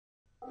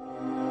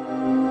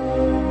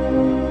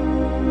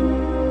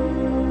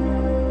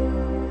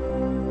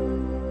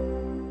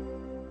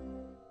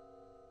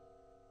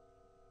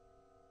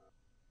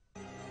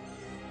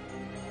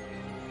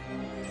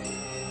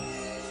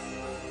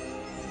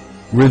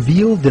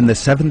Revealed in the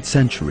 7th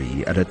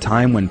century at a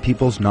time when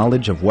people's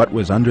knowledge of what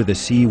was under the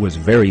sea was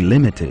very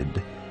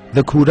limited,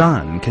 the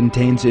Qur'an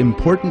contains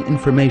important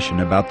information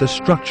about the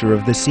structure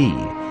of the sea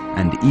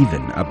and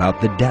even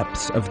about the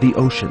depths of the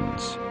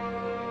oceans.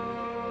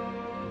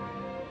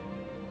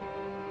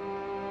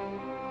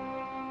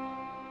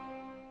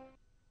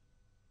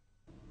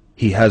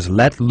 He has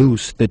let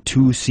loose the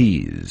 2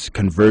 seas,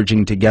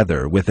 converging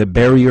together with a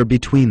barrier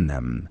between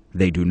them.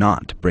 They do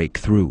not break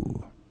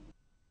through.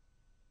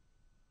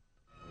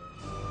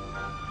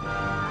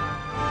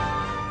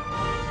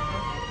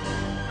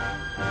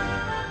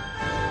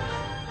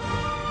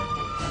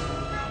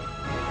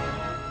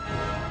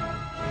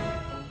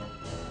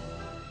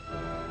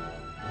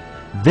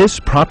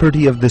 This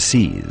property of the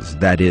seas,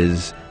 that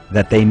is,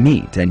 that they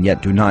meet and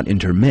yet do not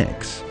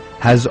intermix,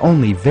 has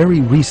only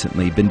very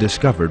recently been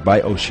discovered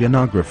by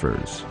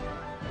oceanographers.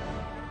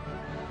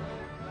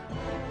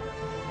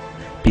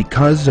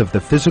 Because of the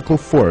physical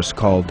force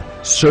called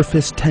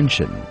surface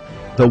tension,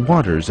 the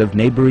waters of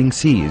neighboring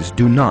seas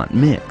do not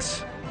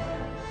mix.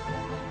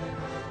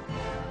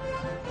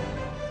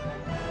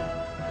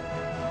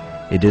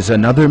 It is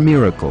another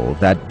miracle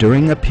that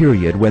during a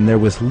period when there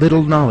was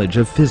little knowledge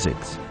of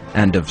physics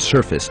and of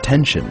surface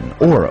tension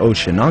or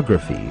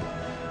oceanography,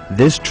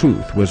 this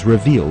truth was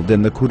revealed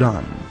in the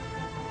Qur'an.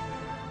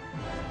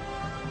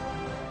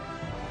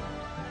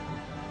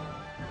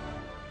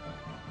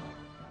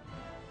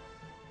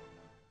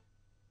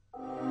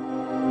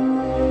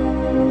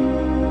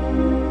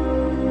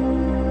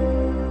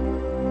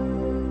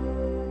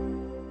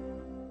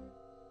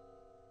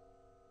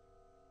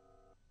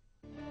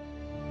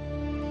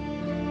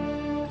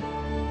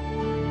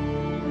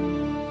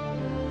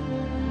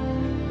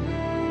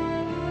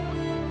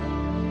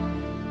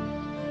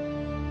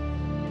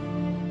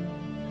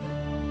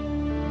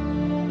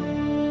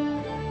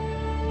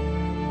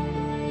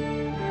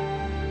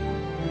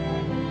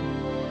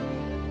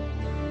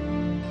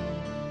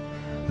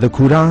 The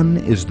Qur'an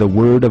is the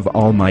word of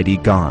Almighty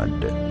God,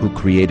 who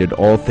created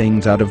all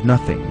things out of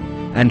nothing,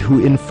 and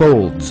who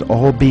enfolds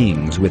all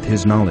beings with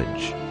His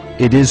knowledge.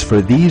 It is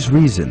for these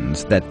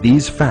reasons that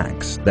these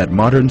facts that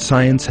modern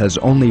science has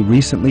only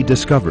recently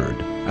discovered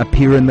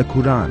appear in the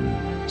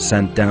Qur'an,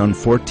 sent down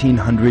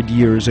 1400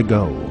 years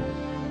ago.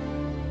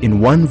 In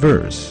one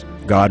verse,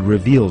 God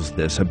reveals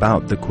this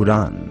about the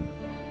Qur'an.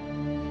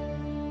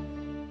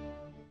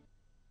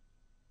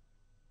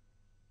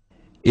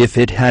 If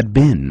it had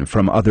been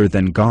from other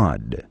than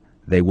God,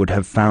 they would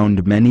have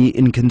found many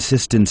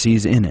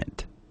inconsistencies in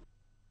it.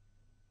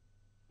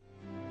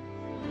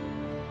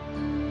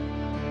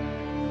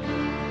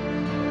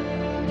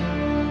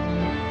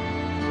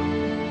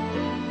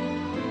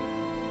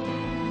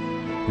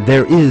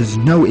 There is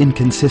no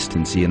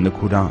inconsistency in the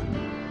Qur'an.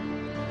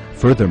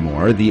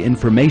 Furthermore, the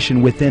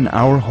information within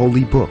our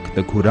holy book,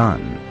 the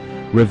Qur'an,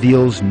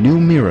 reveals new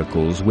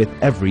miracles with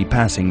every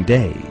passing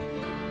day.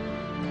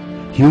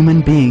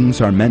 Human beings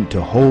are meant to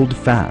hold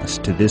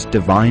fast to this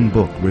divine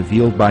book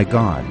revealed by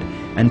God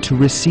and to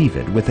receive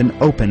it with an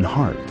open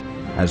heart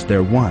as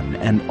their one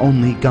and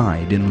only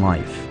guide in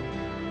life.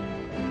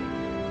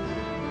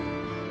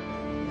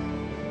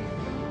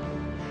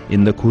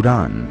 In the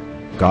Qur'an,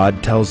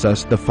 God tells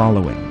us the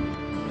following: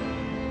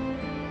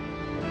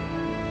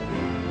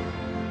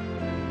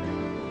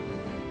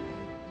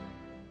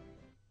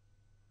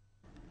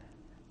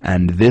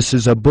 "And this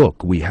is a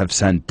book we have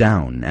sent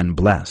down and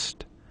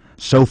blessed.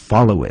 So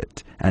follow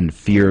it and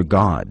fear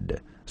God,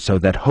 so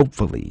that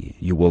hopefully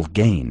you will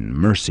gain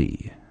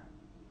mercy."